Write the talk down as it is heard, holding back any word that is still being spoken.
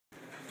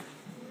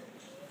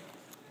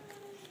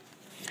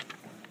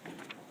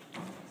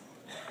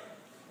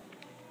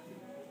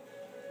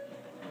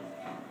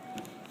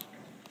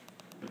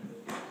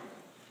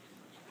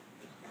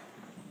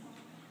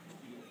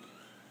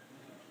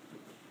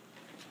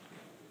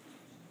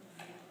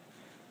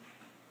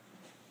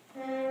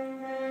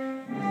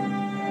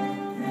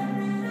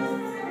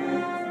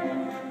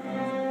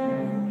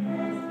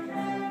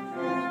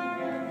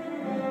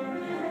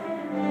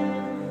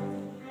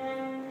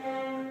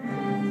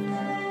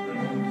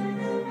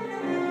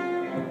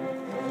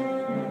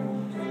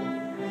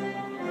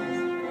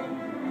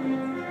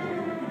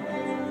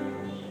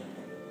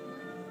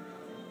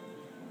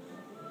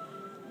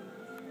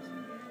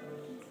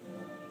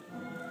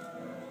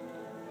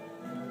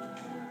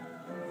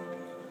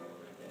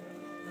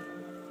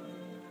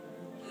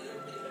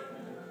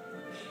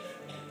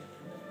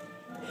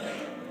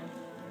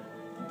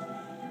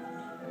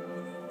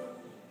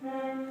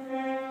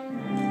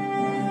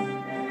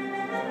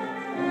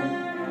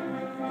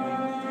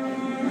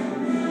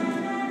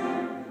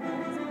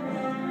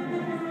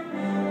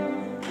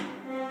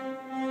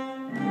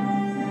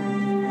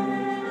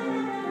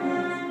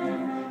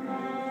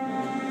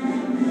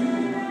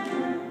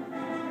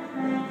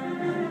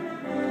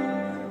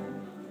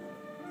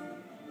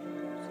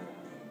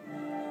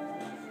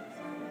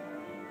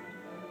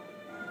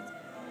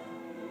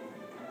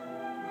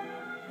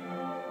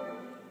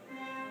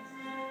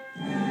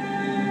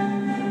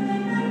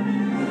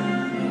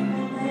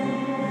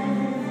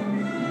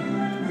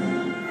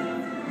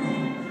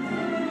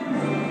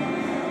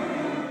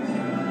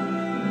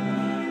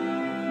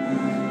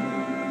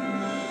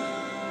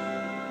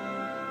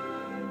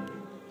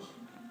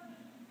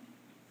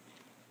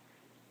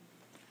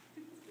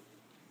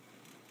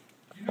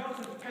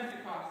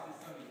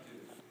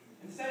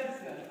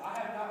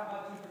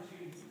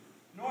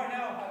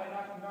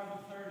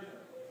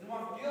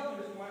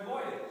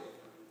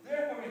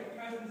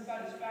present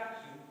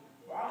satisfaction,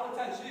 for I will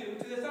attach you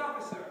to this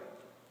officer.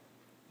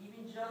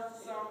 Even just the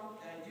sum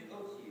that I do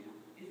owe to you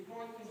is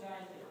more than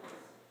I did.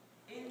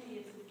 In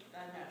the instance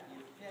thy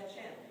nephew, that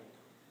Champion,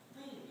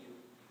 pleading you,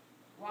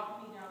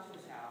 walk me down to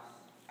his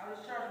house. I will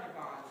discharge my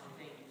bonds and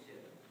thank you too.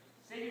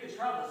 Save you the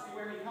trouble, see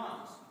where he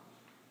comes.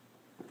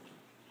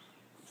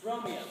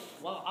 Romeo,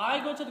 while I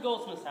go to the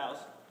goldsmith's house,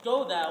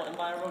 go thou and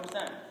buy a rope's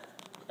end.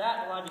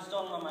 That will I be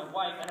stolen on my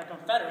wife and her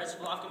confederates,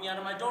 locking me out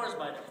of my doors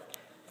by day.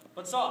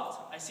 But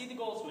soft, I see the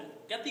goldsmith.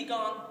 Get thee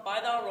gone, buy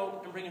thou a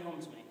rope, and bring it home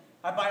to me.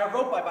 I buy a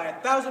rope, I buy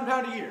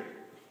 £1,000 a year.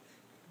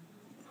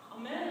 A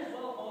man as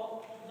well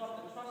off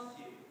to trust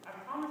you. I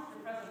promised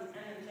your presence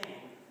and the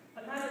chain,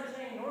 but neither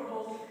chain nor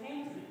gold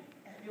came to me.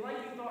 Belike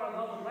you thought our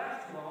love would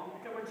last too long,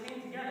 if it were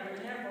chained together,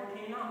 and therefore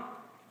came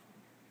not.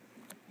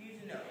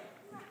 Use a note.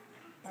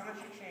 How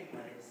much your chain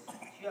weighs,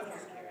 she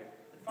utmost carried,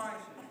 the fine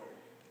suit,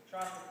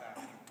 trifle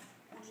fashion,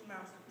 which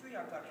amounts to 3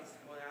 ducats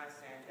when I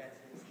stand dead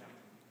to his number.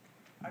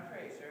 I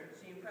pray, sir,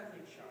 see you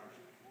presently charged,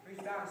 for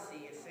his bound to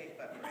see is safe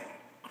but brave.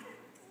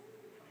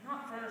 I'm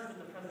not furnished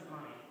with the present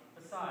money.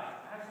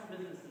 Besides, I have some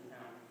business in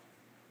town.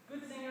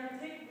 Good singer,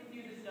 take with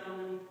you this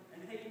gentleman, and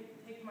take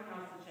to my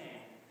house the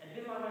chain, and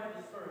bid my wife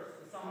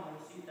disperse the sum on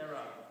the receipt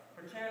thereof.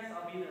 Perchance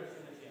I'll be there as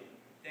soon as you.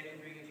 Then you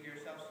bring it to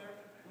yourself, sir?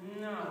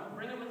 No,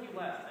 bring it with you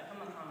lest. I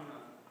come not common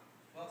enough.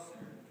 Well,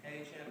 sir, have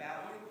you chin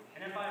about you?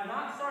 And if I am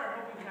not sorry,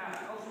 I hope you have,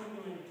 else you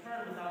will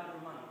return without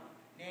your money.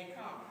 Nay,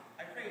 come,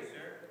 I pray,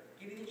 sir,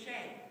 give you the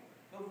chain.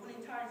 But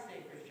winning tide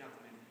stay for his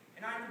gentleman,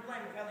 and I am to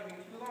blame if having you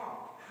too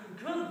long.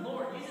 Good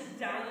Lord, you just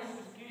dalliance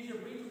to excuse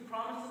your breach of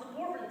promise to the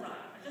forfeit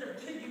time. I should have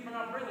chipped you for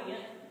not bringing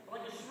it,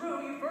 but like a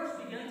shrew, you first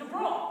begin to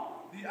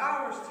brawl. The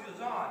hour steals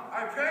on.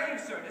 I pray you,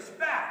 sir,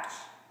 dispatch.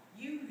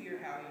 You hear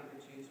how he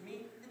importunes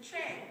me. The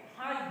chain.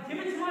 I give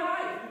it to my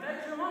wife and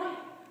fetch your money.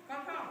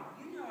 Come, come,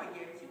 you know I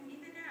gave it to you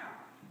even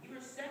now. You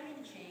were send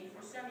me the chain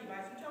or send me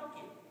by some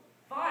token.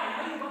 Fine,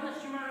 how do you run that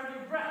shoe out of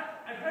your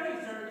breath? I pray you,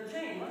 sir, the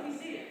chain, let me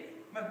see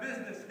it. My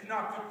business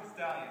cannot brook the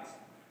stallions.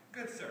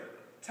 Good sir,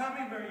 tell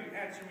me where you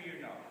answer me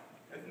or no.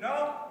 If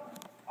no,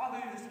 I'll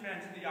leave this man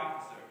to the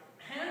officer.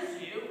 Answer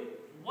you?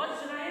 What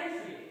should I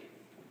answer you?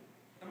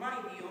 The money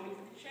you owe me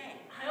for the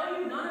chain. I owe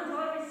you none until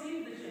I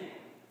receive the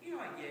chain. You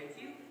know I gave it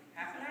to you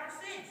half an hour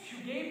since.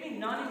 You gave me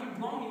none and you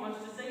wrong me much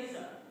to say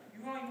so.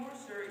 You owe me more,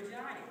 sir, in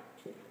denying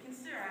it.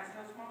 Consider I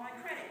still upon my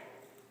credit.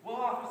 Well,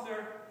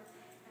 officer,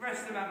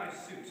 arrest him at my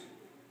suit.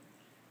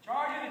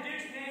 Charge in the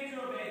Duke's name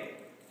to obey.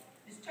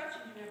 This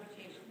touching your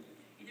reputation.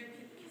 Either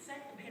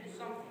consent to pay the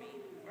sum for me,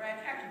 or I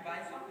attack you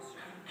by its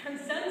officer.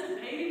 Consent to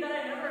pay that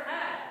I never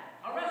had.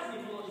 Arrest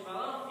me, foolish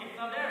fellow, if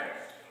thou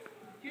darest.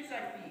 Here's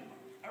thy fee.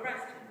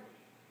 Arrest him.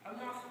 I'm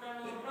not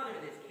surrounding your brother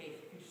in this case,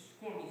 who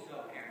scorned me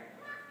so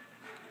apparently.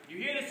 You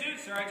hear the suit,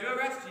 sir. I do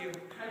arrest you.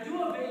 I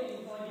do obey you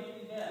until I get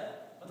you dead.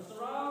 But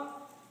sirrah,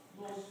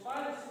 you will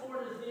spy the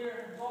sport is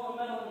dear and fall a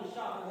medal in the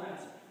shop of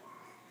answer.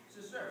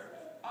 So, sir,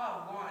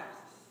 I'll want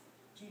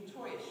to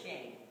notorious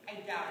shame. I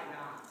doubt it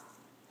not.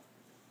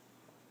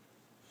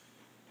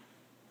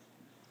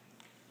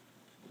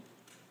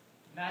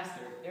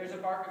 Master, there is a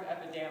bark of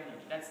epidamnum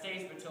that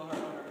stays until her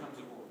owner comes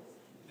aboard.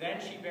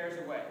 Then she bears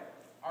away.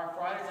 Our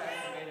Fridays I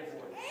have made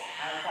aboard.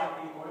 I have bought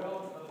the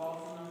oil, the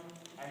balsam,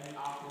 and the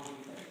aqua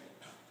vitae.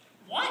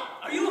 What?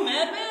 Are you a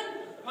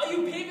madman? How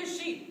you peevish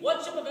sheep?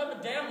 What ship of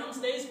epidamnum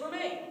stays for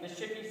me? The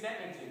ship you sent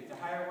me to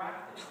hire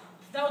waxes.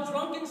 Thou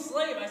drunken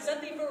slave, I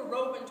sent thee for a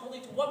rope and told thee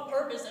to what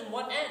purpose and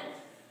what end.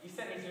 You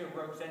sent me to a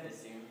rope's end as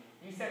soon.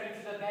 You sent me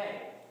to the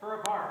bay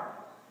for a barb.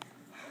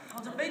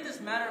 I'll debate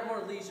this matter at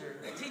more leisure,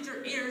 and teach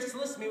your ears to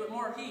listen to me with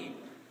more heed.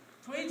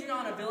 To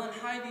Adriana, villain,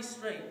 hide thee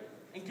straight,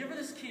 and give her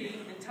this key,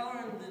 and tell her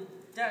in the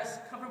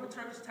desk, covered with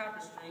Turkish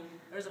tapestry,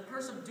 there is a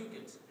purse of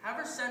ducats. Have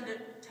her send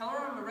it, tell her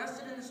I'm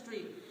arrested in the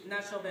street, and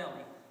that shall bail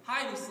me.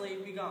 Hide thee,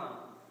 slave, be gone.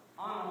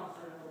 On,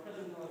 officer, for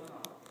prison will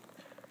come.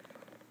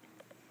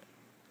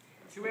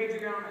 To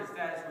Adriana's,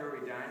 that is where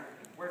we dine,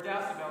 where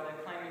Dulcibel then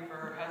claiming for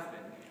her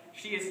husband.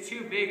 She is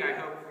too big, I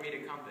hope, for me to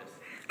compass.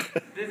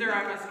 Thither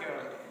I must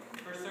go,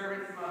 for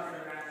servants must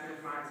their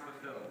master's minds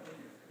fulfill.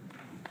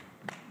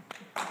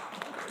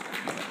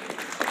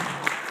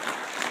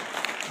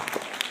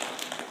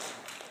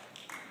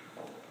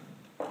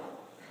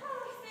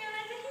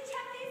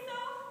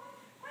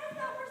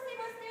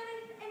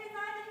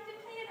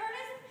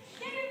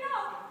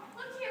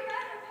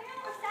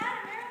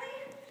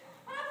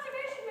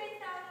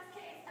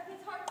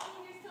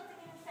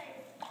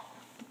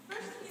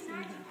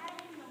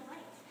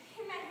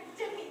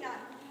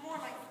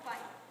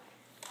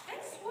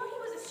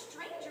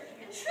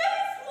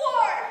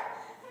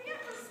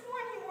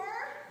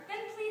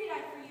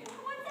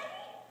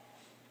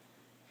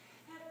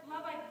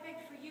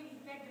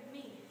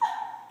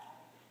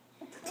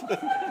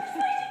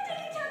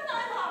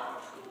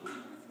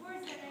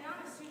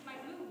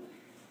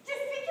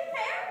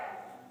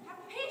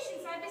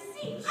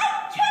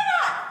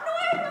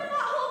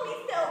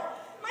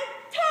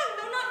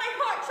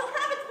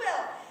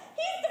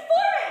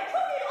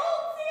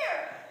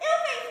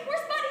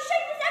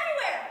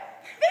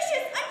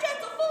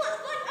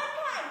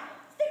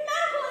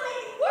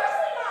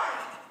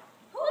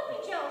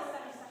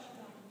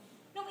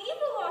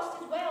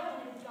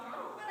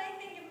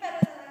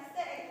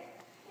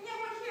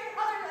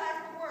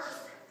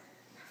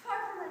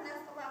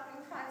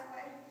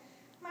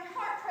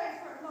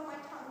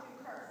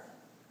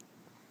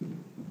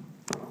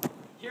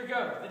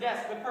 go, the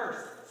desk, the purse,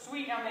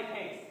 sweet now make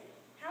haste.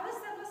 How is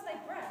that lost thy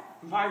breath?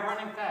 By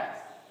running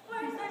fast.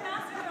 Where is thy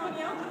master,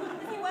 Romeo?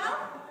 Is he well?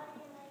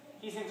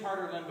 He's in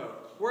Tartar limbo,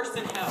 worse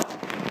than hell.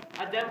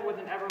 A devil with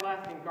an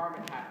everlasting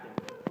garment hath him,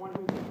 one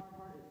whose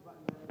heart is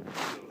buttoned up in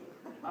steel.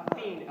 A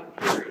fiend,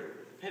 a fury,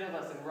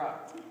 pitiless and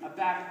rough, a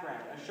back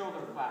friend, a shoulder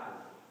clapper,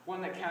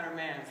 one that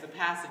countermands the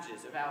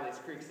passages of alleys,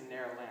 creeks, and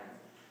narrow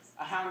lands.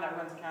 A hound that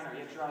runs counter,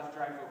 yet draws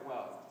dry foot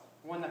well,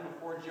 one that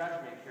before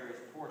judgment carries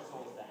poor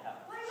souls to hell.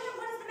 What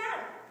is the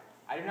matter?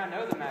 I do not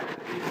know the matter,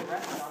 but he is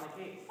arrested on the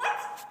case. What?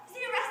 Is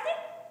he arrested?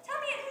 Tell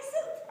me in whose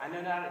suit? I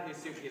know not at whose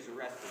suit he is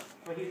arrested,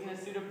 but he's in a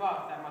suit of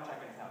buff, that much I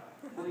can tell.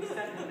 Police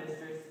sent him,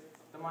 mistress,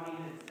 the money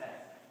in his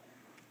desk.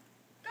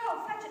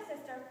 Go, fetch it,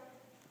 sister.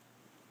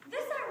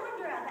 This I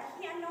wonder at, that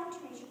he unknown to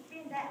me should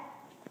be in debt.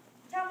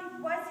 Tell me,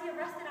 was he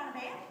arrested on a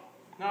band?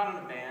 Not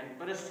on a band,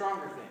 but a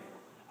stronger thing.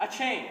 A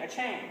chain, a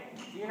chain.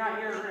 Do you not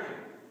hear a ring?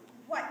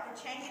 What, the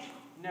chain?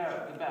 No,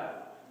 the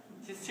bell.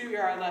 'Tis 2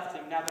 ere I left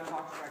him, now the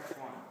clock strikes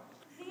 1.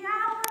 The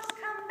hours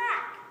come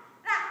back.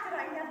 That did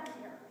I never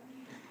hear.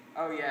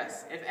 Oh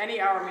yes, if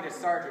any hour meet a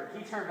sergeant,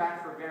 he turned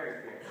back for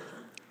very fear.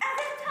 As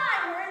if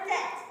time were in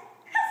debt.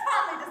 As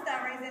hardly dost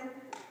thou reason.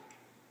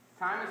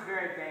 Time is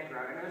very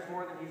bankrupt, and knows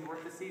more than he's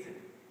worth the season.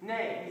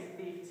 Nay, he's a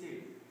thief too.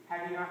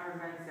 Have you not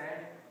heard men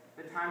say,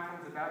 the time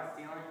comes about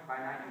stealing by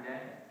night and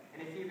day?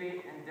 And if you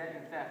be in debt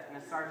and theft, and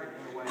a sergeant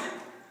in the way,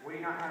 will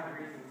you not have the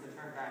reason to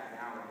turn back an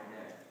hour and a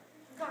day?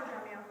 Go,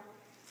 Romeo.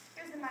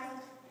 Here's the money.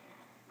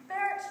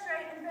 Bear it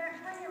straight and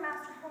bring your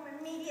master home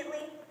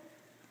immediately.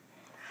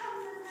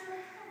 Come, sister,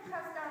 and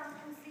press down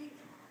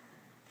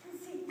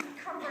conceit,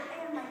 comfort,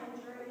 and my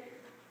injury.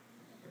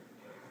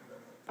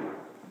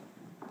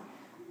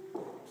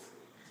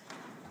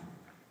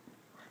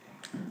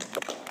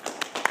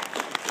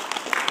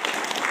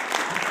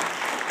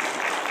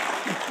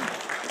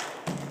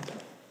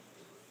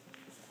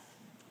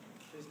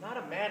 There's not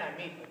a man I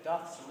meet but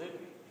doth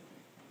salute me.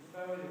 If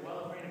I was a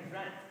well-acquainted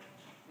friend,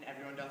 and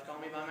everyone doth call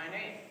me by my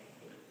name.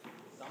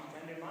 Some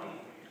tender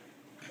money,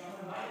 some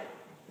invited,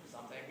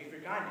 some thank me for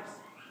kindness,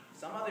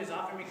 some others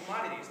offer me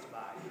commodities to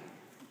buy.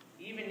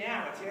 Even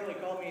now, a tailor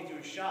called me into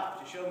his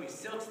shop to show me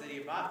silks that he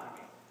had bought for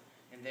me,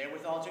 and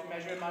therewithal took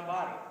measure of my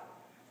body.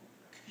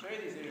 Sure,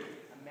 these are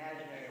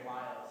imaginary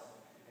wiles,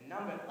 and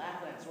none but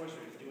Lapland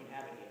sorcerers do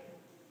inhabit here.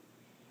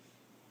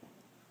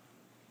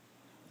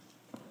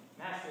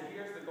 Master,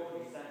 here's the gold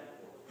you sent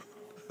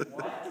for.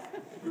 What?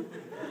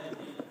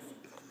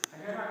 I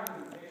hear I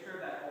can picture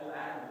that old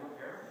Adam in your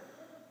hair.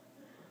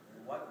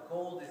 What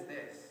gold is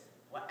this?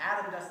 What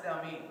Adam dost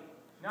thou mean?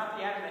 Not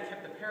the Adam that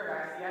kept the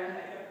paradise, the Adam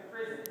that kept the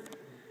prison.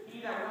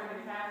 He that went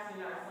into cast and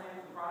not slain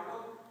the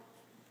prodigal.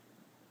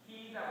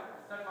 He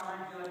that stuck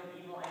behind you like an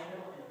evil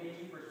angel and bid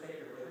you forsake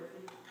your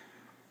liberty.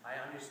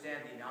 I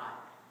understand thee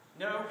not.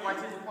 No, why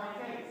 'tis a plain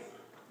case.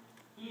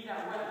 He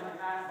that went on the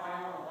fast by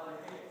all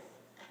another case.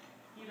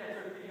 He that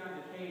took pity on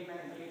decayed men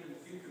and gave them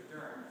suits of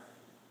durance.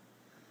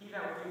 He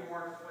that would do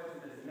more exploits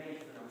with his mace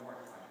than a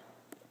Morse fight.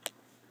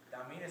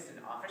 Thou meanest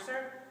an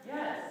officer?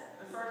 Yes,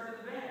 the sergeant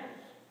of the band.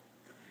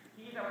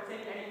 He that would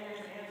take any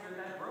man's answer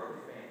that broke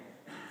his band.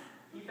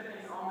 He that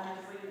thinks all men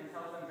asleep and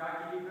tells them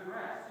God give you good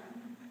rest.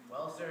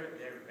 Well, sir,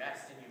 there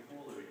rest in your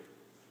foolery.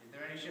 Is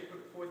there any ship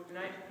put forth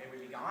tonight? May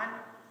we be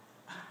gone?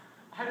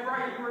 I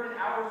brought you word an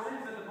hour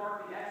since that the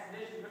bark of the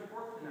expedition put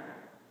forth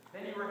tonight.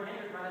 Then you were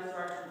hindered by the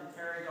sergeant to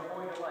tarry the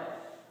whole delay.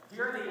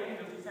 Here are the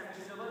angels who sent me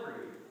to deliver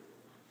you.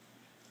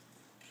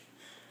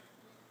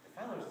 The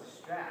fellow's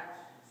distract,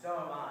 so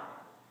am I.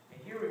 And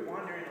here we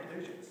wander in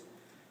illusions.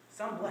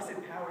 Some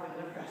blessed power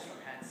deliver us from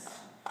hence.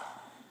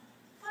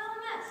 Well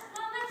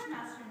met,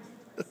 Master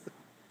Nicolaus.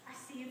 I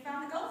see you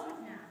found the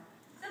goldsmith now.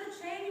 Is that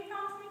the chain you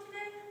promised me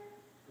today?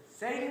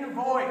 Satan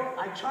avoid,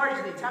 I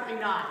charge thee, tempt me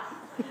not.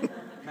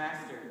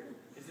 Master,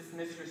 is this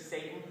Mistress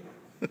Satan?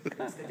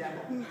 It's the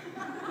devil.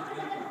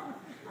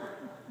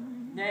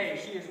 Nay,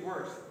 she is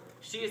worse.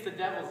 She is the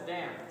devil's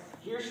dam.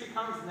 Here she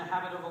comes in the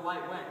habit of a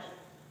light wench.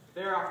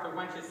 Thereof the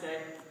wenches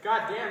say,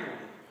 God damn me.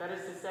 That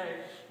is to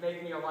say,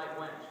 make me a light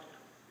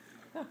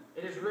wench.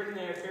 It is written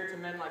they appear to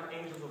men like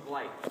angels of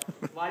light.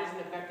 Light is an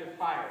effective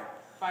fire.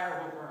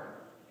 Fire will burn.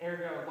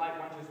 Ergo, light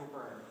wenches will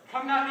burn.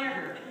 Come not near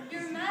her.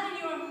 You're mad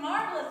and you are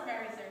marvelous,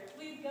 Mary, sir.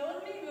 Will you go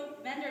with me? We'll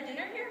vend our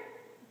dinner here?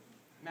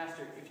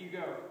 Master, if you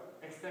go,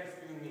 expect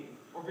spoon meat,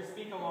 or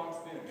bespeak a long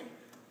spoon.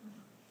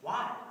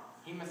 Why?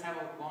 He must have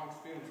a long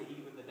spoon to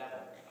eat with the devil.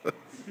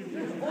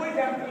 Avoid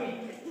thou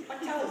me.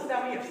 What tellest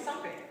thou me of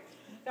supping?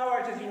 Thou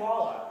art as you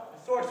all are,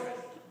 a sorceress.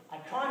 I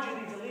conjure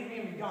thee to leave me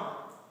and be gone.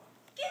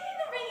 Give me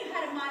the ring you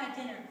had in mind at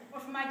dinner, or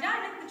for my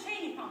diamond, the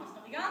chain you promised.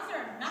 I'll be gone, sir,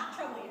 and not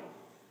trouble you.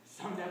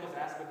 Some devils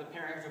ask for the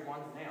parings of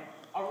one's nail,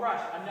 a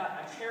rush, a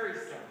nut, a cherry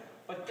stone.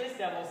 But this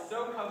devil,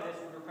 so covetous,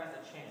 would repress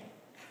a chain.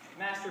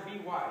 Master, be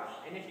wise,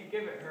 and if you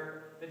give it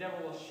her, the devil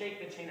will shake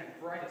the chain and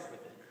fright us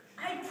with it.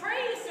 I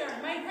pray you, sir,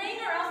 my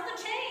ring or else the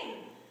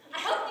chain. I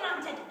hope you don't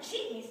intend to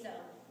cheat me so.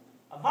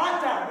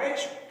 Avaunt thou,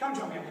 witch! Come,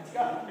 Romeo, let's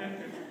go.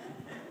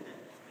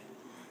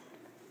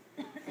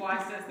 Fly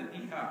says the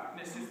peacock,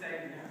 Mr.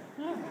 Sagan.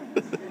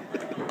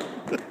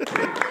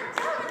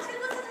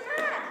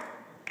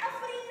 Else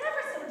would he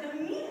never so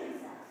demean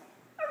himself.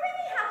 I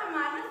really have a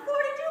mind with 40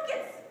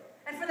 ducats.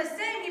 And for the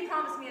same he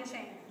promised me a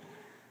chain.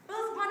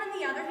 Both one and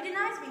the other he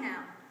denies me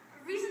now.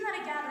 A reason that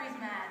I gather he's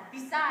mad,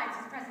 besides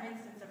his present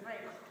instance of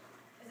rage.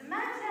 As a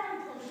matter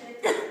down told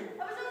it,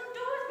 of his own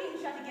doors being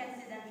shut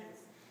against his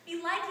entrance.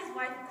 He, like his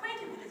wife,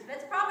 acquainted with his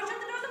fits, probably shut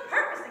the doors on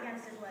purpose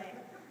against his way.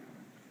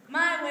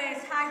 My way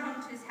is high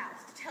home to his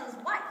house to tell his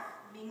wife,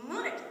 being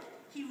lunatic,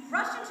 he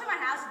rushed into my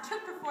house and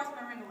took perforce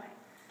my ring away.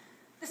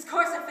 This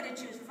course I fit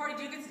to choose. For 40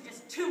 ducats is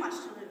just too much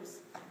to lose.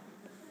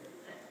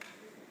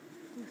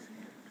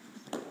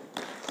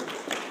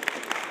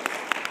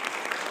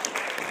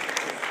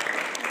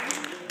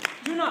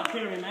 Do not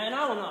fear me, man.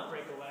 I will not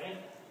break away.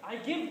 I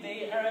give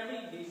thee, ere I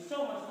leave thee,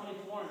 so much money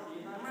to warrant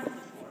thee, and I rent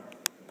this for.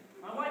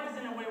 My wife is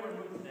in a wayward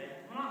mood today.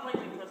 I will not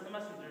likely trust the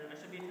messenger. I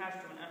should be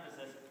attached to an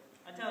Ephesus.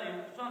 I tell you,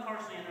 it's not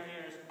harshly in her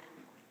ears.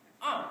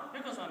 Oh,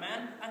 here goes my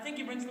man. I think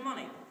he brings the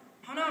money.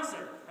 How now,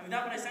 sir? Have you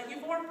got what I sent you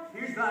for?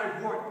 Here's thy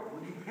warrant.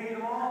 Will you pay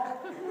them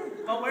all?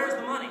 But where's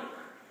the money?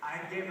 I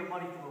gave the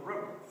money for the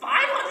rope.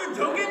 500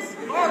 ducats?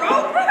 For a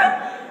rope?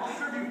 I'll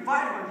serve you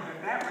 500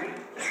 at that rate.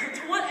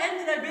 To what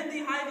end did I bid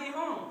thee hie thee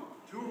home?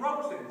 2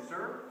 ropes then,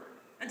 sir.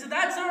 And to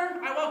that, sir,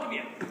 I welcome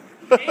you.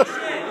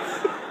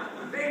 Patience.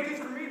 Thank you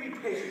for me to be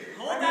patient.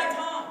 Hold that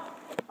tongue.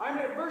 I'm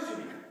in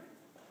adversity.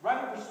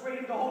 Rather persuade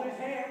him to hold his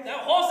hand. Thou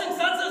wholesome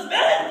sons of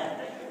villain!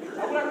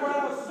 I would have run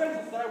out of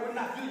senses that I would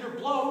not feel your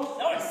blows.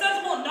 Thou art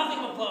sensible in nothing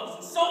but blows,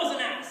 and so is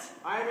an ass.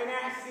 I am an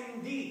ass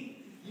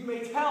indeed. You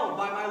may tell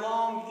by my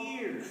long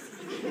ears.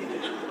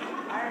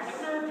 I have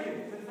served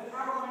him since the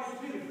hour of my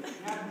activity,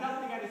 and have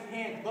nothing at his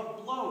hand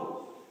but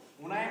blows.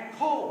 When I am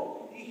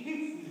cold, he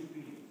heats me with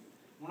beatings.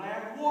 When I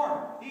am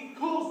warm, he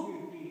cools me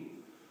with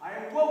beatings. I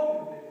am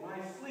woken with it when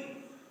I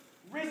sleep,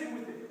 risen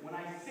with it when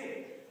I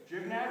sit,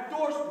 driven out of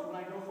doors with it when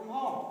I go from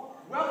home,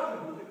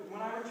 welcomed with it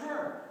when I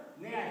return.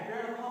 Nay, I bear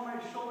it upon my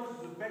shoulders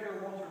as a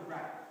beggar wont to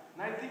rat.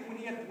 And I think when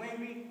he hath blamed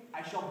me,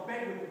 I shall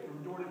beg with it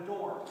from door to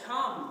door.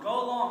 Come,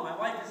 go along. My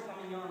wife is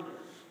coming yonder.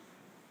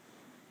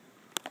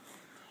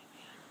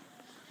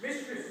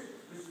 Mistress,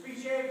 the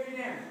speech I have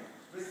condemned.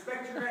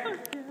 Respect your end.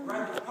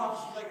 Rather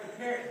cautious like a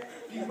parrot.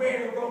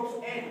 Beware the rope's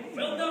end.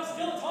 Wilt thou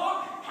still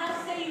talk?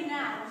 How say you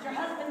now? Is your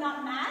husband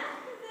not mad?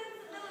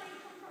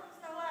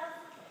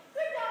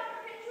 Good Dr.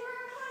 Pitt, you are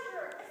a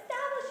conjurer.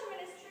 Establish him in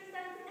his true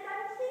sense, and I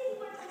will please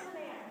what to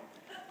demand.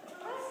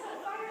 Bless how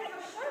fire and how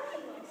sharp he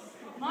looks.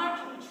 Mark,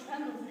 he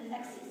trembles in his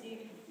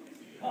ecstasy.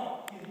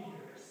 Oh, give me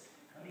yours.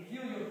 Let me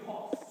feel your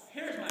pulse.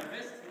 Here's my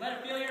wrist. Let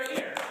it feel your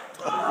ear.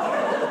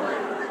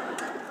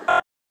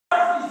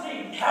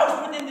 House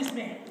within this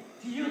man,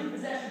 to you the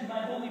possession of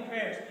my holy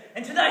prayers,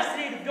 and to thy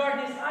state of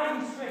darkness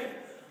hide me straight.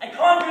 I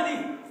conjure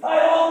thee by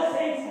all the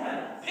saints in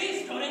heaven.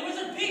 Peace, cunning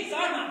wizard, peace.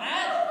 I'm not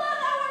mad. Oh, well,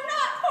 thou art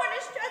not,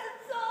 Cornish dreaded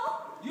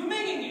soul. You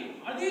making you?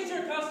 Are these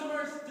your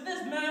customers? Did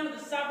this man with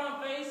the saffron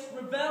face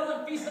rebel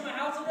and feast at my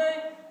house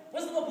today?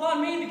 Whistle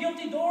upon me the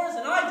guilty doors,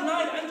 and I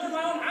deny to enter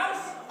my own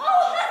house?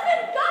 Oh,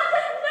 husband, God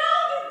does know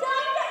you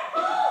dined at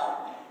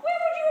home. Where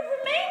would you have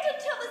remained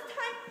until this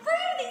time,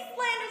 free of these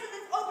slanders and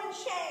this open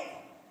shame?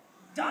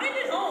 Dined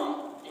at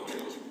home?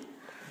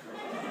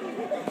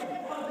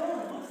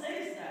 What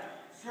sayest thou?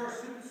 Sir,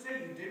 simply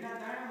say you did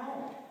not dine at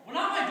home. Were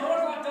not my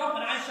doors locked up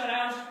and I shut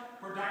out?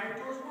 For dine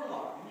your doors were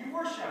locked, and you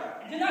were shut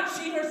out. And did not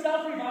she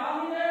herself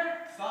revile me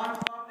there? Sans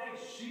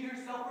Fate, she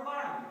herself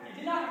provided And me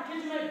did not her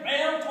kinsman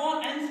rail,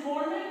 taunt, and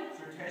scorn me?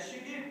 Certes she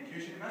did,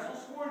 kitchen vessel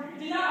scorned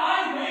And you. did not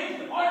I rage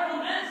depart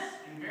from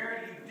hence? In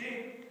verity you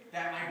did,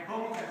 that my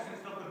bones have since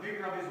felt the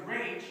vigor of his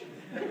rage.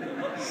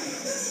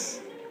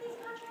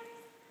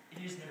 It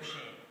is no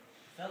shame.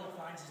 The fellow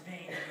finds his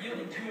pain, and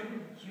yielding to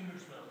him,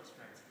 humors well his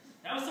princes.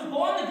 Thou was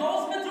born the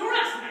goldsmith to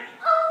arrest me.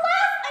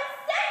 Alas, I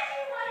sent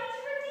you money to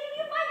redeem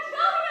you by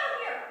dropping out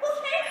here. We'll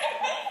pay in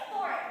haste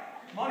for it.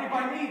 Money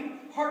by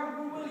me, pardon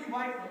who will you,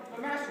 my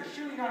master,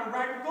 surely not a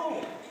rag of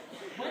gold.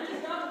 Went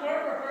is not the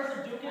word for her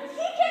of ducats?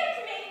 He came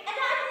to me, and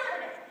I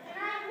delivered it, and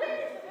I am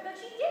witness with her that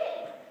she did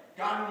it.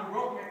 God in the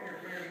rope maker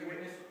bearing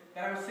witness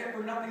that I was sent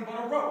for nothing but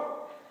a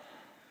rope.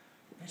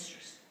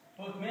 Mistress,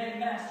 both man and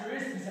master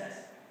is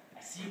possessed.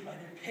 I see it by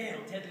their pale,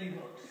 deadly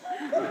looks.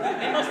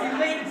 They must be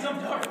laid in some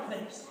dark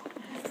place.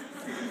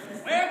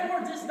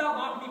 Wherefore didst thou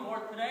lock me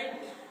forth today?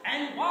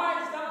 And why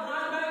didst thou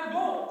deny the bag of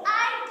gold?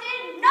 I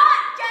did not,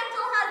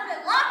 gentle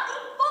husband, lock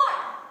thee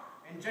forth.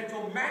 And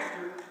gentle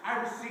master,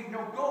 I received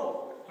no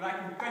gold, but I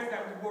confess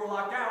that we were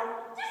locked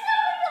out. Do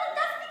someone feel that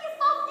thus speaketh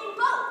false in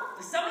both?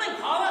 The summoning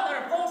call it that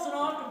are false and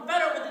all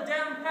confederate with the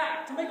damned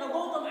pack to make a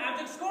loathsome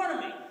abject scorn of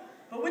me.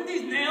 But with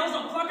these nails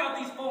I'll pluck out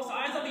these false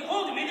eyes and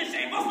behold to me the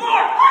shameful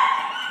sport!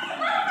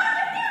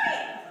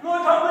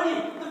 Lord Company,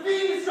 the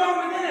fiend is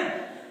strong within him.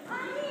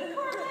 I mean,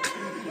 poor man.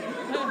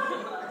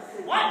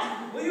 What?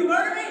 Will you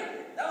murder me?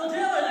 Thou will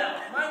jailer thou.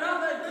 Am I not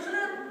thy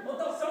prisoner? Wilt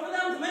thou summon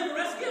them to make a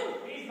rescue?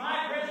 He's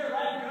my prisoner,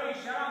 let him go, he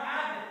shall not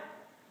have it.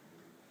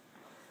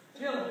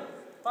 Kill him.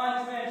 Find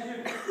this man too,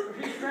 or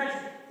he's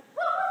treasure.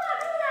 What will thou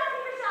do now,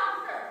 Peter Shaw?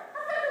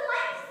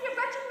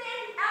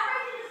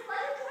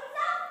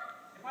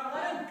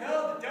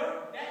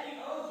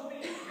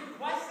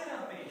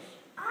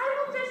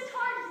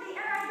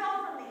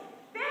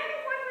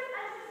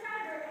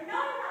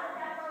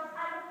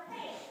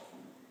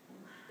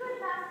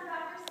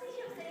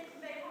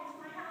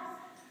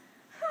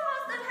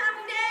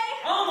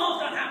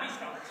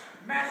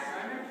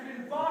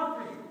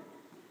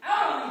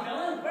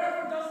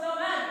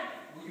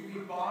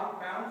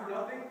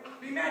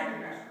 Command me,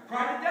 master.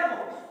 Cry the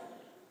devil.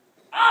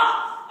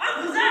 Ah!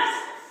 I'm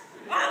possessed!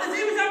 Ah, the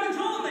demons have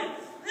control of me!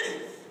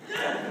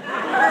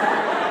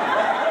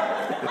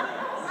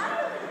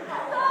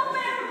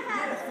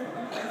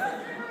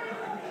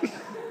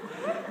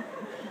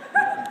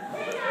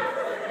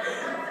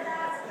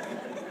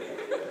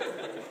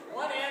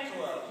 One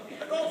Angelo,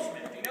 a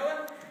goldsmith, do you know him?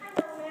 I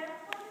know, man.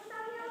 What is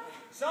that here?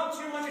 Some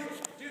 200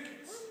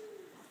 ducats.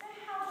 And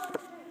how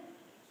about you?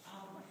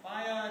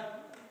 By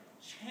a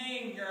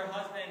chain your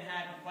husband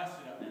had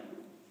requested of him.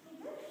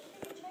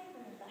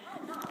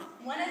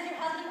 When is your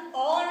husband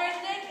all enraged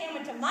today came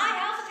into my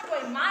house, took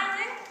away my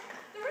ring?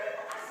 The ring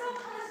I so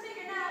kind of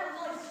figured out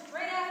was only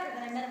straight after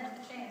that I met him with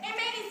the chain. It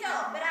may be so,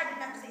 but I did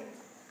not see it.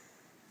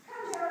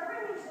 Come, Gerald,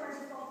 bring me towards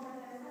the gold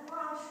with this. I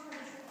want to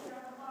take you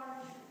on the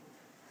barge.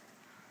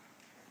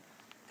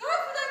 God,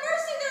 for thy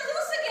mercy, they're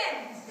loose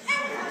again!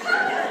 And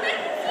come to make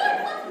the sword,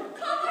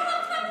 come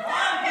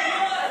back!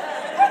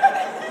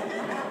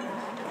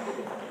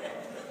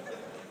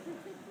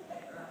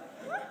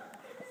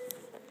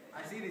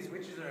 I see these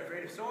witches are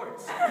afraid of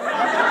swords.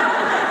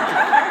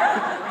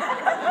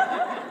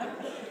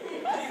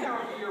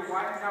 Your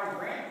wife now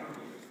ran from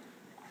you.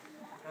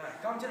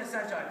 Come to the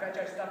sunshine, fetch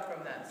our stuff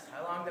from thence.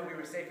 How long that we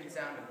were safe and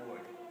sound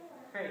aboard?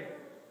 Faith,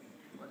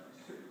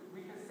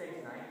 we could stay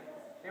tonight.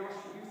 They will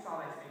shoot you saw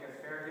they speak as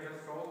fair give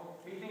us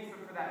gold. Methinks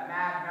but for that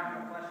mad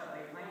mountain of flesh that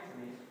lay claim to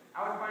me, I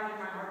would find in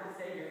my heart to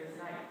stay here this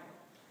night.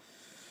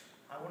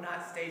 I will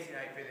not stay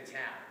tonight for the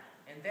town,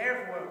 and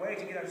therefore wait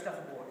to get our stuff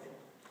aboard.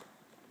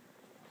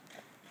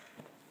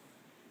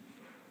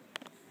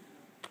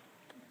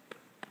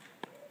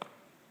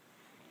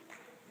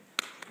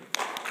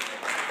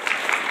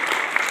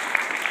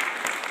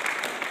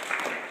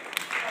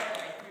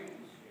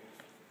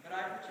 But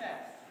I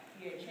protest,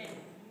 he had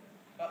changed.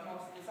 But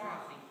most of his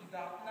honesty, he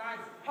thought denies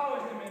it. How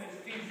is the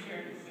ministry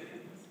here in the city?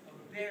 A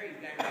very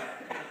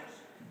venerable church.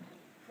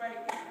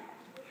 Credit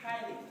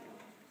highly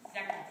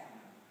second to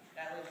none,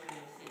 that lives in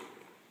the city.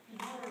 He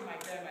ordered my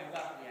bear my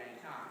wealth at any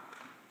time.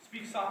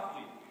 Speak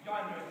softly.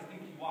 Yonder is the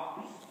thing he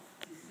walks.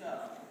 Tis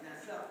so, and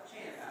that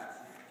self-chain about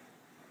his name,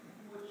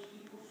 which he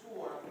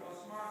swore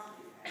most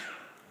monstrous had.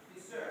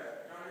 Please,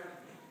 sir, don't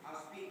hurt me. I'll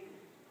speak.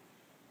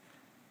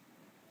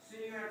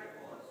 Senor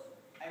Nicolaus,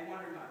 I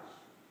wonder much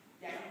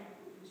that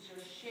you was so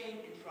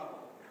shame and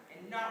trouble,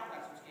 and not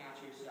without some scandal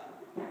to yourself.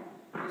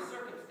 This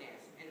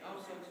circumstance, and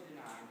also to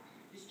deny,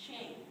 this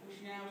chain, which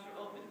now is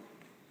opened,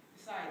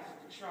 besides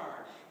the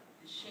charge,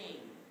 the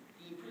shame,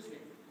 the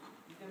imprisonment,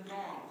 you done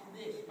wrong to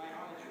this, my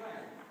honest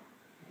friend,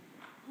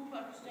 who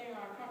but for staying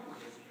on our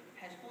compasses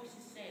has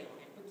hoisted sail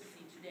and put to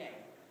sea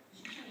today.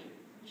 This chain,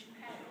 which you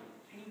had,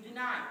 can you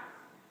deny?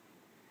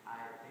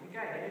 I think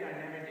I did. I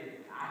never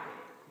did deny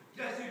it.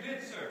 Yes, you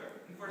did, sir,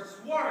 and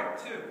forswore it,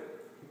 too.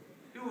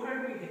 You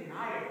heard me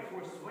deny it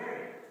before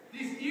swearing.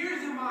 These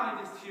ears of mine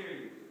just hear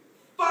you.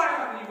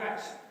 Fire on thee,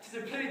 wretch! 'Tis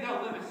a pity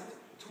thou livest,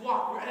 to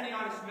walk where any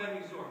honest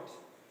men resort.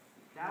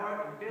 Thou art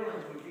a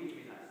villain who treats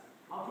me thus.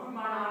 I'll prove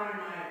mine honor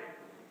and my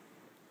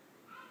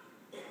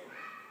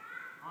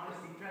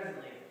honesty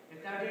presently,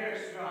 if thou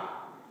darest strong.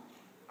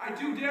 I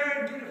do dare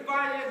and do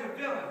defy thee as a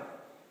villain.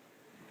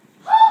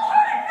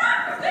 Wholehearted not,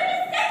 for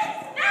goodness sake,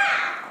 now!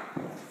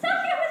 Some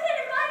here within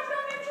and mind you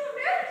over to a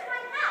mirror to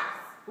my house.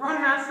 Run,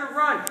 master,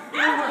 run!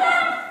 After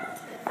them!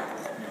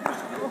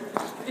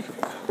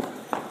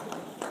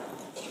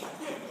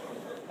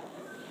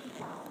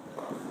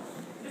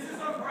 This is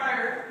some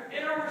prior,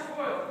 in armor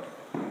spoiled.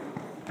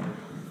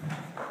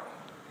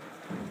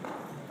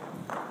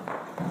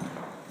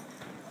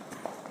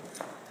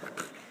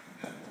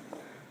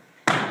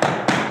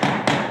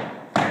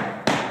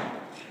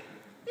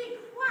 Be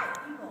quiet,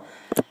 people.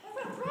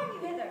 What brought you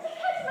hither?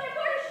 Because my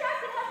lord is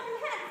strapped and held in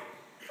hands.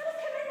 Let us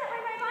come in that way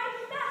my mind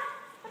is fast,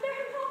 and bear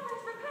him home for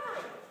his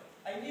recovery.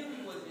 I knew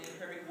he was in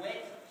perfect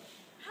wit.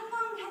 How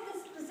long had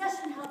this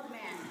possession held the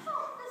man?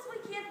 Oh, this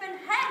week he had been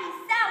heavy,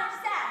 sour,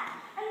 sad,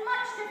 and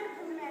much different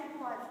from the man he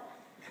was.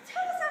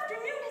 Till this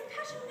afternoon, his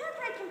passion never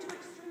break him to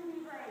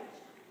extreme rage.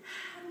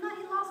 Had not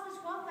he lost much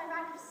wealth by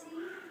right of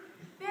sea?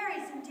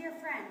 Buried some dear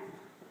friend.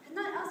 Had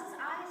not Elsa's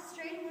eyes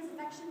strayed in his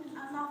affection and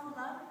unlawful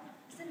love?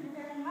 Sent him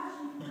very much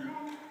into the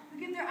men who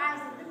give their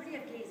eyes the liberty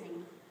of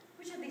gazing.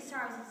 Which of these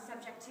sorrows is he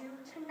subject to?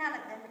 To none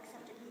of them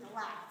except to be the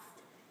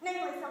last.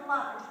 Namely, some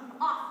lovers whom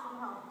oft from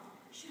home.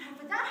 Should I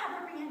would not have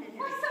apprehended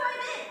him? Why, so I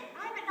did.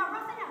 I but not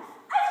rough enough.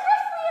 As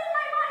gracefully as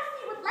my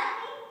modesty would let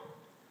me.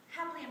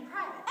 Happily in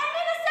private. And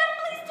in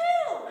assemblies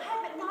too. I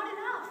but not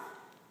enough.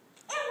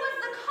 It was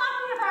the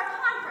company of our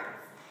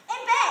conference. In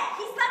bed,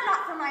 he slept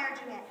not for my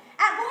urging it.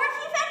 At board,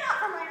 he fed not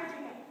for my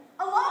urging it.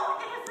 Alone,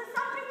 it was the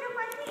subject of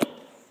my theme.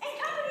 In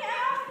company, I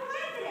often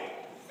commanded it.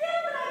 Still,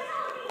 but I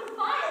tell him he was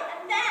vile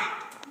and bad.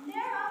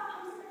 Thereof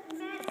comes that the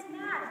man is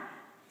mad.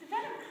 The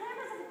venom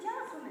clamors of a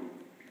jealous woman.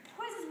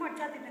 Poison's more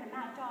deadly than a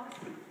mad dog.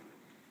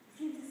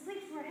 Seems his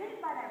sleeps were hidden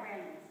by thy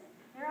railings.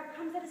 Thereof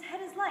comes that his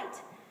head is light.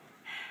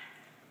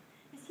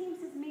 It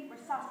seems his meat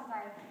were sauced with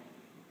thy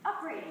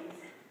upbraidings.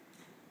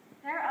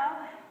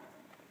 Thereof.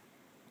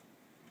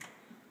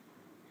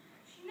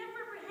 She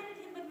never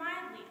apprehended him with my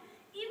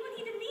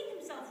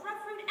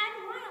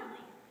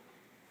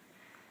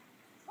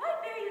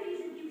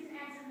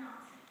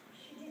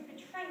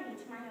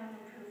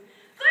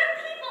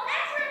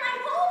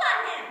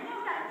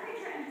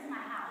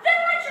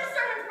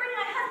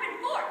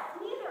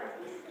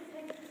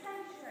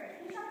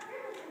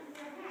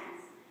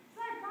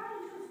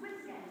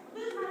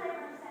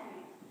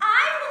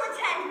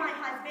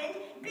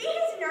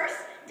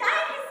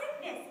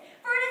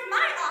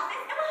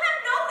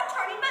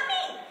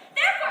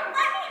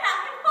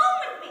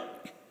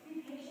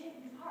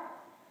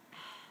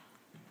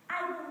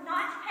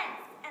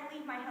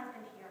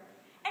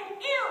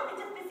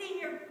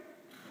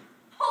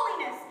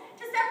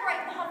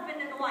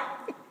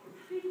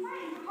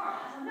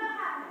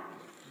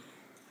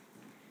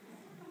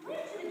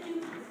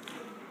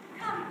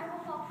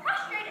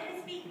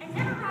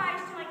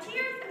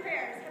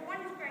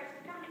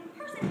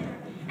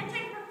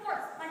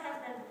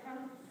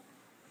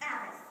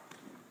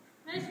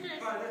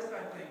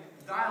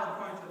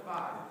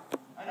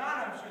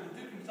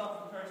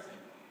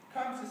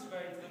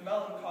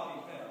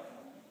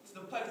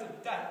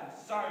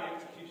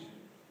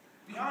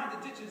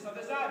the ditches of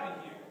this abbey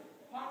here.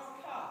 Ponce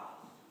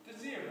Keat,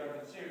 Desire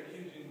of the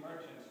Syracusan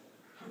merchants,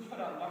 who put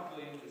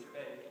unluckily in this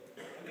bay,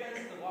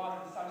 against the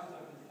laws and statutes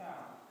of his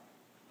town.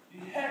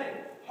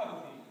 Beheaded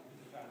publicly in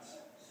defense.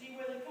 see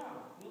where they come.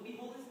 We'll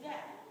behold his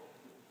death.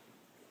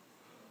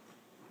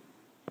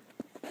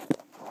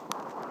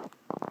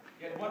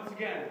 Yet once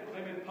again,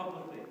 claim it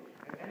publicly.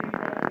 If any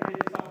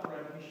reputed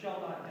sufferer, he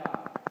shall not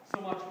die.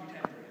 So much we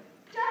tender him.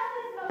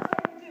 Justice, most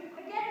sacred Duke,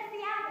 against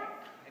the abbot.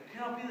 It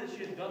cannot be that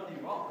she has done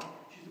thee wrong.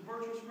 She's a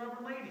virtuous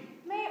reverend lady.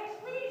 May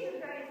it please your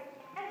grace,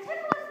 and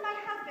Nicolaus my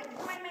husband,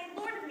 whom I made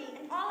lord of me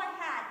and all I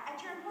had at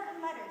your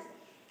important letters.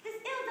 This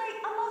ill day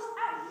a most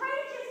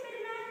outrageous fit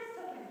of madness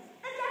took him,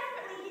 and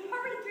desperately he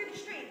hurried through the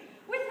street,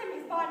 with him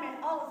his bondman,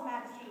 all his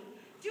majesty,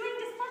 doing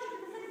displeasure to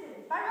the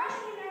citizens, by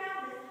rushing in their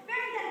houses,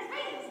 bearing them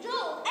rings,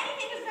 jewels,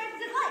 anything his graces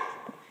had liked.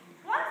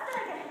 Once did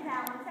I get him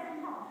down and send him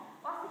home,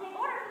 whilst he gave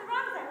order for the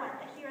wrongs I went,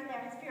 that here and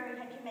there his fury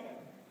had committed.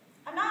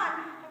 Anon,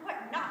 I went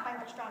not by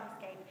my strong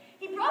escape.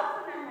 He broke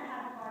the men that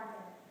had regarded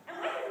him, and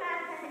with his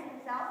mad attendant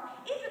himself,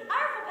 each with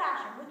ireful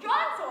passion, with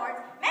drawn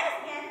swords,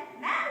 menace again,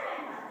 mad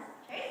was,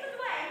 chased us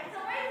away,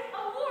 until raised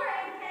a war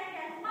began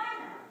again to find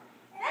them.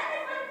 Then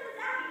they fled to this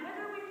abbey,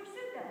 whither we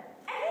pursued them.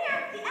 And here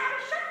the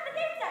abbot shuts the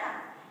gates at us,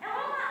 and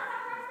will not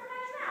suffer us to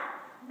fetch them out,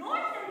 nor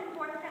send him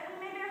forth that we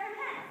may bear him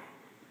hence.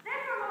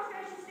 Therefore, most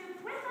gracious Duke,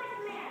 with thy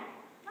command,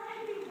 let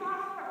him be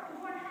brought forth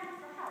before the hands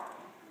for help.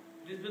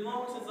 It has been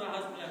long since thy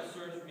husband hath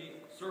served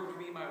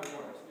me my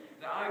warrant,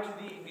 that I to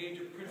thee engage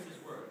a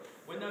prince's word,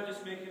 when thou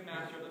just make him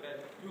master of the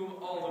bed, to whom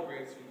all the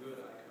grace and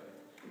good I could.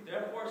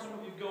 Therefore some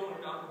of you go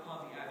and knock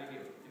upon the abbey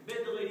gate, and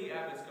bid the lady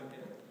abbess come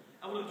hither.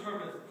 I will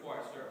determine this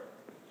before I stir.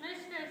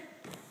 Mistress,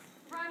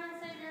 run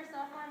and save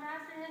yourself. My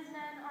master and his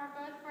men are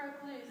both broke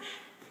loose.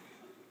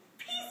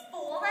 Peace,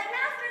 fool! Thy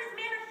master and his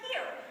men are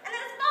here, and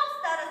it is false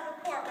thou dost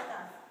report with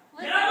us.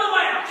 Get out of the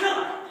way! I'll kill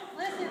him!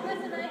 Listen,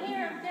 I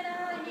hear him. Get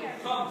out of here.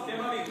 Come, stand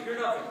by me. Fear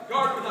nothing.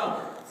 Guard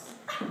without words.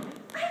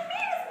 I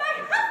mean is my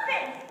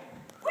husband!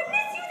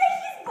 Witness you that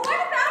he is born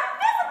about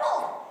invisible!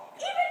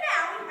 Even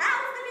now he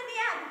howls them in the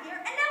abbey here,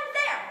 and now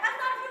there, has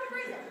not a human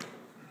reason.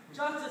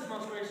 Justice,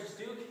 most gracious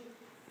Duke,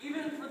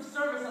 even for the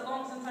service that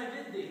long since I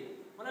did thee,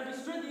 when I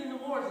bestood thee in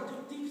the wars and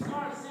took deep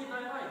scar to save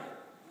thy life,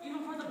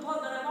 even for the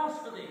blood that I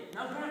lost for thee,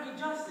 now grant me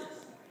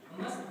justice.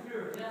 Unless the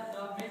fear of death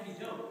doth make me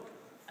dote,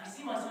 I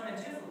see my son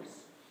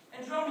Antipholus.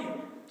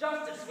 Andromeon,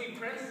 justice, sweet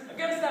prince,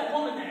 against that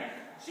woman there.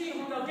 She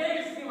whom thou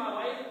gavest to be my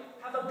wife,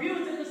 hath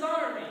abused and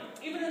dishonored me,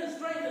 even in the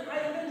strength and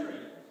height of injury.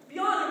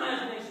 Beyond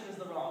imagination is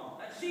the wrong,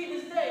 that she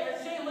this day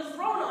has shameless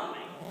thrown on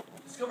me.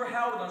 Discover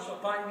how, and thou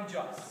shalt find me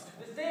just.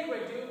 This day,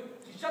 great Duke,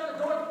 she shut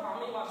the doors upon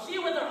me while she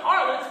with her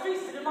harlots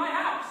feasted in my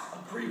house. A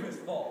grievous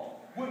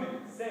fault.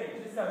 Women, say,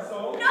 is that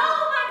so? No,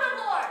 my good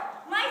lord!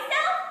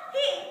 Myself,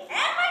 he,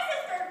 and my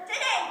sister,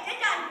 today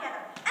did dine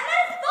together, and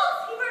that is false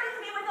he burdens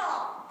me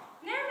withal.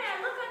 Ne'er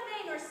man look on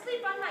day nor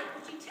sleep on night,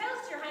 but she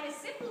tells to your highness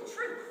simple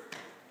truth.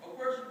 O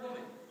virgin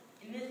woman,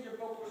 in this your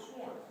both were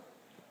sworn.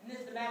 In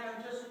this the matter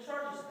unjustly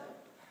charges them.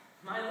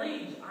 My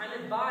liege, I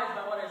am advised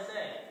by what I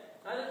say.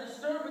 Neither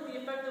disturbed with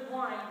the effect of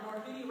wine, nor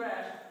heedy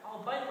rash,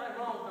 I'll bite my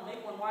wrong to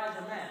make one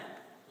wiser man.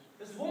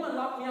 This woman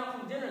locked me out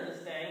from dinner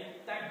this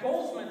day. That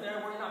goldsmith there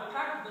were not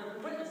packed with her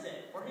to witness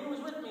it, for he was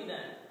with me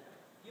then.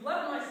 He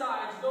left my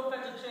side to go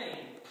fetch a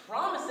chain,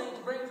 promising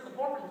to bring to the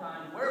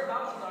Porpentine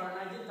whereabouts are, and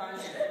I did dine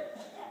hither.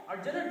 Our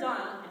dinner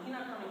done, and he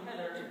not coming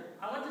hither,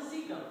 I went to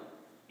seek him.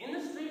 In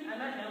the street I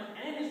met him,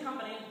 and in his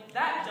company,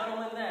 that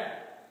gentleman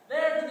there.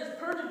 There did this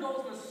perjured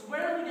goldsmith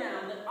swear me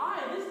down that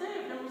I this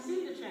day of him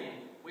received a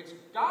chain, which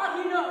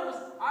God he knows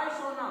I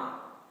saw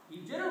not.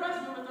 He did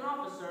arrest me with an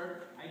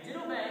officer, I did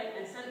obey,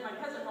 and sent my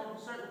peasant home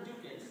for certain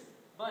ducats,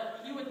 but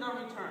he would not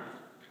return.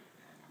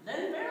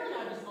 Then fairly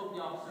I bespoke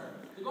the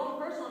officer to go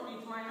in person with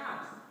me to my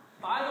house.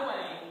 By the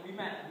way, we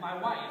met my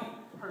wife,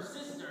 her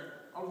sister,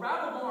 a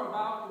rabble more of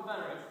our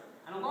confederates,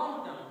 and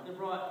along with them they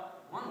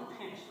brought one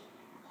pinched,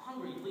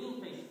 hungry,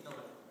 lean-faced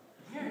villain,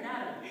 a mere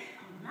anatomy,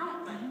 a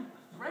mountebank,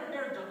 a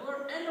threadbare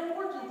juggler, and a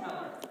fortune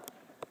teller.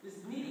 This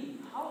needy,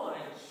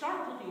 hollow-eyed,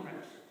 sharp-looking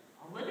wretch,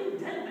 a living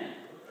dead man.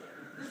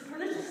 This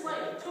pernicious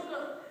slave took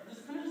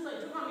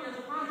on me as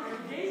a conjurer,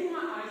 gazing in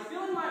my eyes,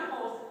 feeling my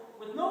pulse,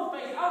 with no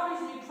face,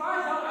 outfacing me,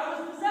 cries out I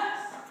was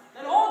possessed.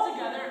 Then all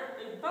together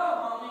they fell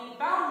upon me,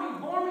 bound me,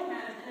 bore me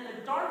hence, and in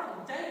a dark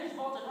and dangerous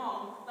vault at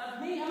home,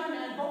 left me and my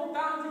man both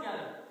bound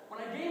together. When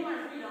I gained my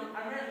freedom,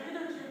 I ran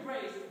hither to your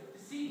grace to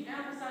seek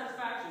ample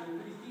satisfaction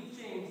for these deep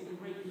chains and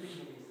great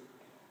indignities.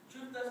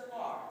 Truth thus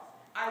far,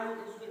 I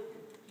witnessed with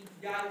him. He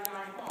died in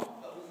my home,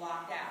 but was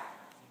locked out.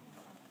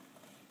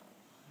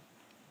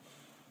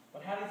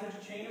 But how did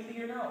such a chain of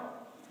thee or no?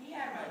 He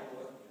had, my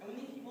lord, and when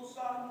the people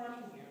saw him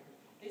running here,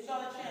 they saw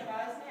the chain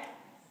about his neck.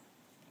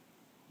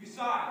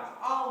 Besides,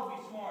 all will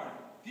be sworn.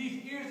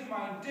 These ears of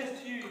mine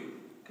diss to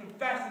you,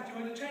 confessing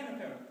to the chain of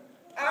him,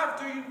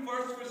 after you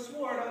first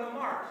forswore it on the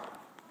march.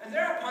 And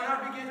thereupon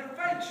I began to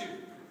fight you.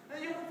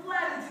 And you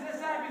fled into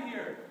this abbey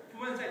here,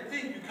 from whence I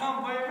think you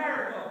come by a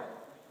miracle.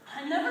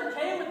 I never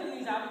came within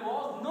these abbey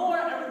walls, nor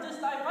ever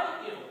didst I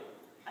fight you.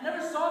 I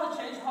never saw the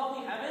change, help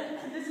me heaven,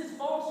 and this is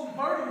false, you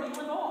burden me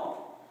with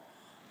all.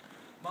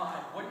 My,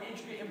 what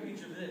intricate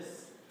impeach of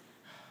this?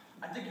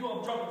 I think you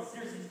have drunk with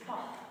Circe's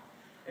cup.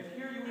 If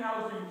here you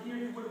housed him, here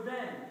you would have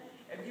been.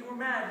 If he were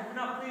mad, he would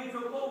not plead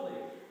so coldly.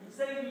 You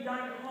say he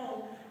dined at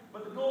home,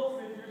 but the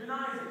goldsmith here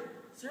denies it.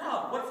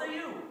 Sirrah, what say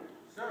you?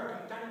 Sir,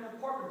 he dined in the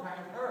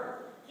porpentine with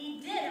her. He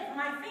did, and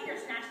my finger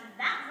snatched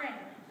that ring.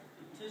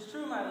 'Tis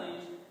true, my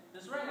liege.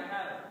 This ring I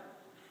had it.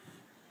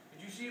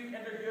 Did you see him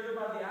enter hither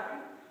by the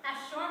abbey? As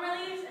sure, my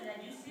liege, and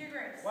I do see your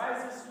grace. Why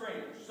is this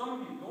strange?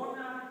 Some of you go on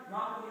now,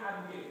 knock on the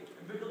abbey gate,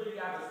 and bid the lady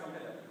abbess come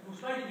hither. Who's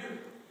trying to do?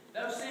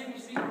 Thou save me,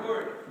 speak a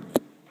word.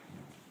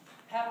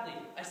 Haply,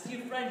 I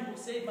see a friend who will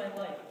save my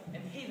life,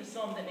 and pay the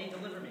sum that may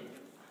deliver me.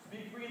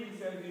 Speak freely,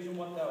 said vision,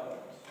 what thou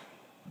art.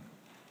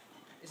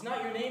 Is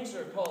not your name,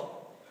 sir,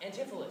 called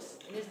Antipholus,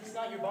 and is this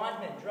not your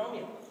bondman,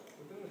 Dromio?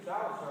 Within the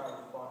saddle, sir, I was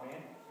a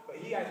bondman. But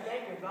he, I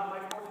thank, is not my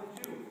calling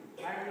too.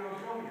 I am your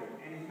Romeo,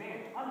 and his man,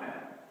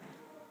 unmarried.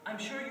 I'm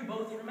sure you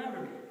both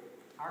remember me.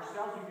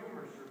 Ourselves are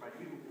humorous, sir, by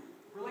you.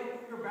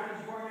 Relate your bound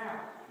as you are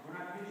now. We're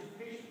not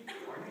patient,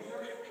 are you,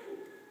 sir?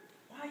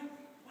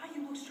 Why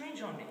you look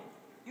strange on me?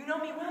 You know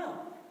me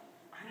well.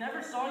 I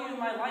never saw you in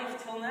my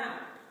life till now.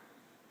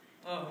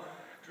 Oh,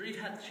 grief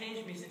hath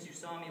changed me since you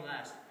saw me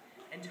last,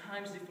 and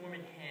time's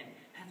deforming hand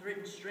hath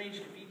written strange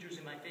features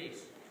in my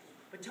face.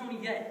 But tell me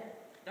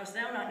yet, dost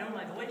thou not know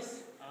my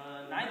voice?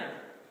 Neither.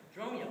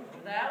 Dromio,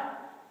 nor thou?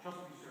 Trust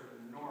me, sir,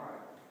 nor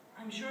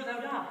I. I'm sure thou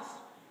dost.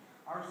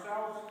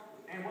 Ourselves,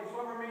 and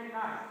whatsoever may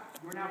deny,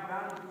 you are now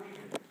bound to believe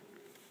in.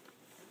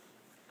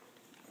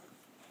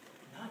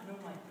 Not know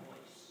my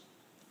voice.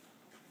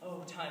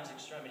 Oh, time's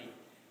extremity,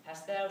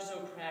 hast thou so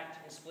cracked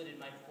and splitted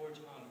my poor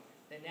tongue,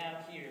 that now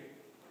here,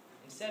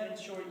 in 7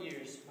 short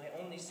years, my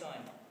only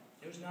son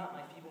knows not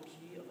my feeble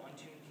key of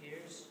untuned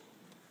cares?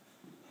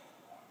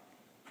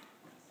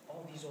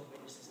 All these old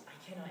witnesses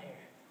I cannot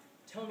err.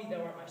 Tell me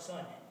thou art my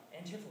son,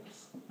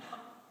 Antipholus.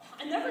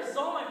 I never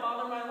saw my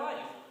father in my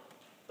life.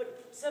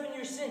 But 7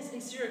 years since,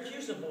 in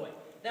Syracuse, a boy,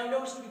 thou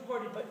knowest we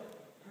parted, but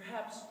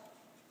perhaps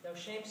thou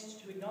shamest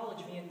to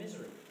acknowledge me in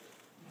misery.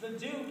 The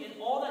Duke and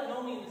all that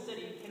know me in the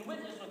city can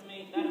witness with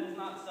me that it is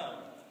not so.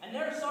 I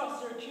never saw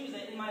Syracuse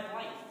in my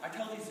life. I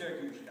tell thee,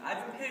 Syracusian,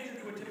 I've been patron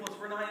to Antipholus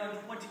for nigh on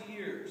 20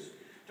 years,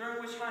 during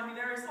which time he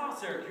never saw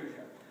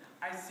Syracusia.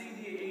 I see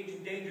the age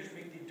and dangers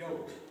make thee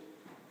dote.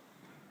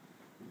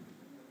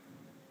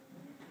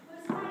 What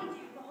is mighty,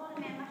 Duke? Behold a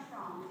man much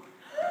wrong.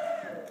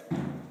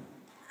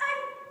 I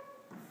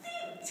see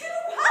 2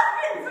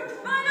 husbands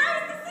with mine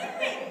eyes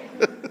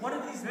deceiving. One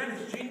of these men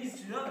is genius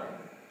to the other.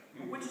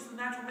 Which is the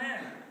natural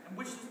man, and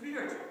which the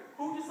spirit?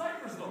 Who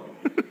deciphers them?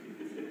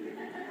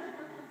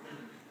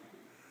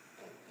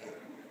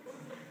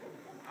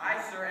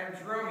 I, sir, am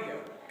Dromio.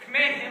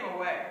 Command him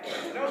away.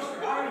 No,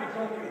 sir, I am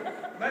Romeo.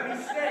 Let me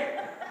stay.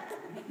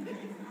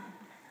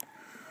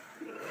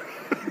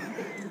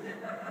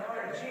 Thou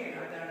art a genie,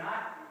 art thou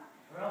not?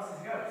 Or else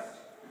his ghost?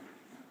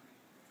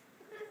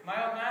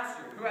 My old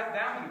master, who hath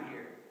bound you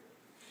here?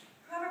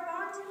 Whoever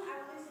bonds him, I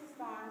will loose his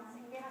bonds,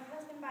 and give a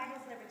husband by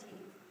his liberty.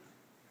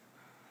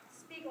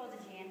 Speak, old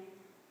Aegean,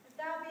 if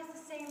thou beest the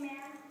same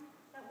man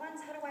that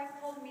once had a wife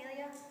called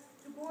Amelia,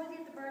 who bore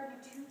thee at the burden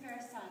of 2 fair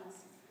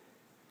sons.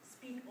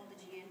 Speak, old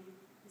Aegean,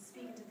 and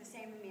speak to the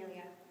same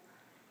Amelia.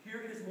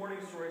 Here his morning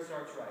story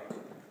starts right,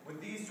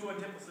 with these 2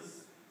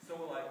 Antipholus so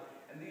alike,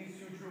 and these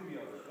 2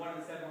 Dromios, one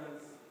in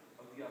semblance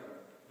of the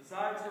other.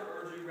 Besides her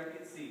urging wreck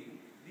at sea,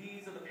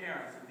 these are the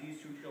parents of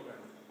these 2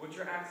 children, which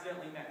are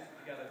accidentally met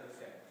together this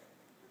day.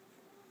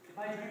 If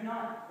I dream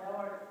not, thou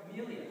art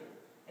Amelia,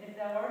 and if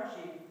thou art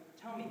she,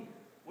 tell me,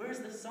 where is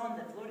the son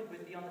that floated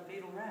with thee on the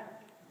fatal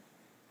raft?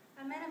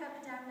 A man of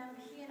Epidamnum,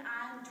 he and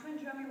I, and the twin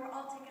Dromio were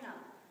all taken up.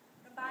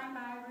 But by and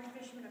by, rude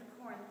fishermen of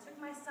Corinth took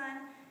my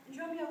son and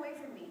Dromio away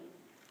from me.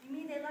 And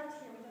me they left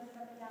here with those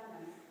of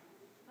Epidamnum.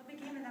 What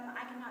became of them,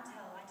 I cannot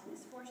tell. I to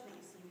this fortune that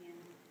you see me in.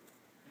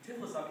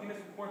 Antipholus, thou camest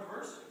from Corinth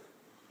first?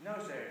 No,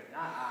 sir,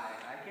 not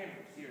I. I came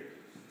from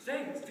Syracuse.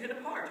 Say, stand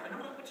apart. I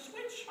know not which is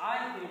which.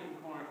 I came from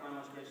Corinth, my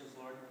most gracious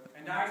lord.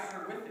 And I,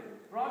 sir, with him.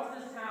 Brought to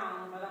this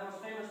town by that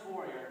most famous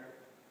warrior,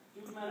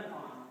 Duke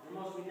Menacon, your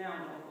most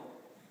renowned uncle.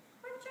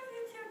 Which of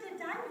you 2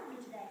 did dine with me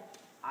today?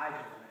 I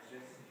do,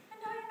 mistress. And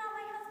are you not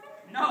my husband?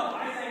 No,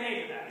 I say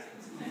nay to that.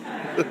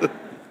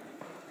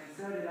 And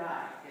so did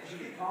I, yet she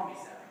didn't call me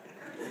so.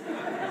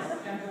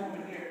 This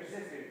gentlewoman here,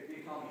 sister,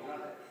 did call me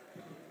brother.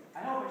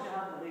 I hope I shall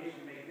have the leash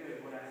to make good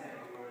what I said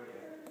to you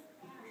earlier.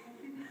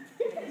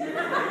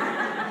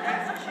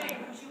 That's a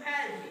shame, which you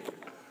had me.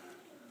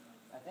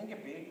 I think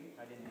it be.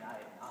 I didn't deny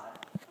it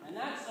not. And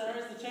that, sir,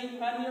 is the chain you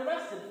had me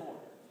arrested for.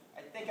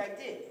 I think I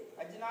did.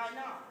 I deny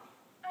not.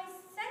 I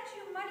sent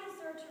you money,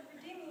 sir, to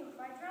redeem you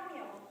by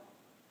Dromio.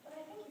 But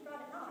I think you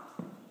brought it not.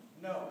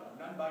 No,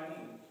 none by me.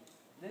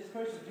 This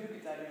cursed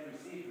ducats I did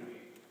receive from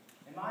you,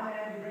 and my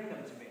man did bring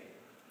them to me.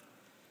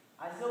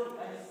 I still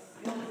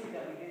see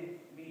that we did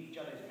meet each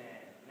other's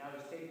man, and I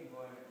was taken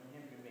for him and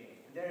him for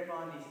me. And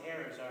thereupon these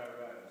errors are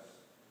arose.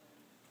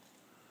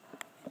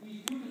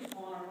 These ducats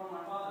belong from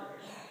my father.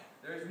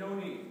 There is no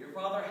need. Your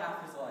father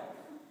hath his life.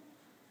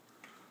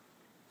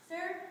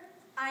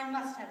 I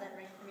must have that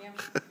ring from you.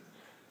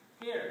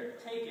 Here,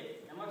 take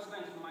it, and much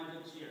thanks for my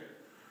good cheer.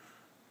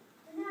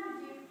 And now,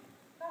 Duke,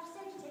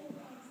 vouchsafe to take the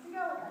pains to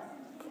go with us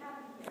and to be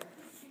happy here.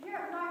 To hear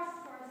of life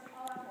scores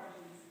all our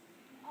fortunes,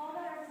 and all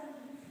that our sons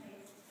in this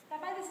place, that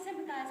by this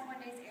sympathized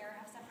one day's error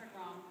have suffered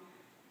wrong.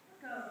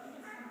 Go, keep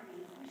us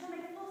company, and shall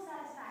make full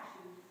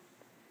satisfaction.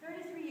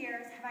 33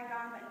 years have I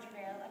gone but in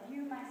travail of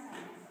you, my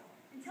sons.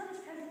 Until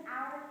this present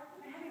hour,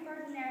 my heavy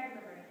burden ne'er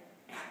delivered.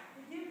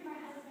 The Duke, my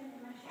husband,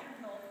 and my shepherd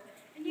Rolf,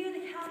 and you,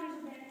 the calendars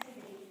of their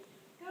nativity,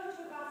 go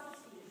to a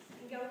gospel's feast,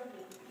 and go with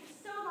me. I have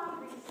so long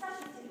breathed such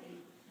nativity.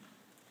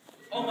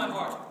 Oh, my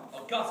heart,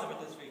 I'll gossip at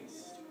this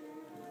feast.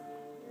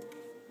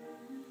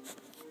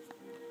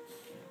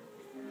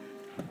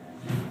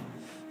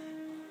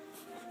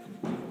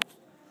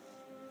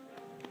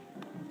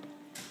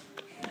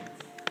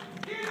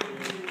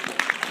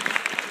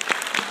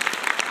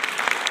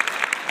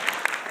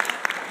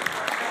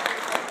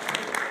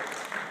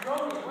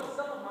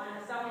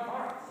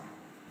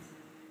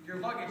 Your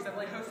luggage that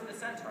lay host to the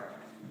centaur.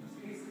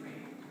 Excuse me,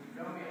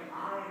 Romeo,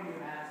 I am your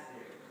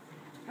master.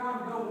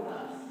 Come, go with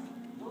us.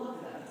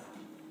 Look at us.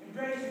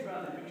 Embrace your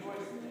brother,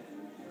 rejoice with him.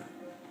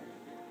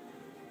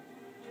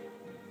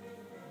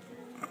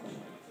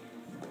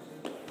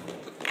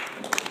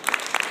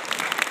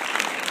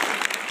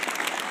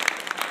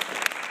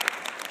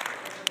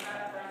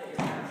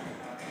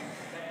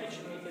 That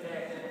pictured me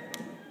today.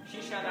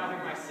 She shall now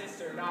be my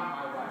sister,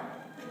 not my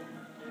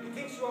wife.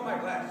 Methinks you are my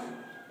glass,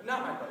 and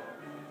not my brother.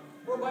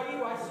 For by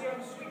you I see a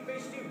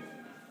sweet-faced youth.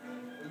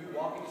 Will you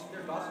walk into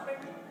their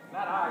gossiping?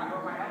 Not I, you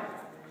are my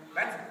elder.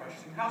 That's the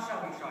question. How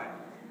shall we try it?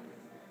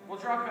 We'll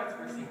draw cuts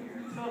for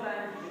senior. Till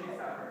then, we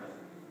start first.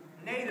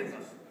 Nay, it is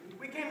us.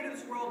 We came into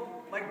this world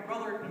like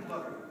brother and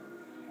brother.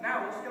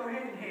 Now let's go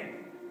hand in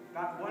hand,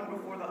 not one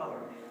before the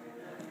other.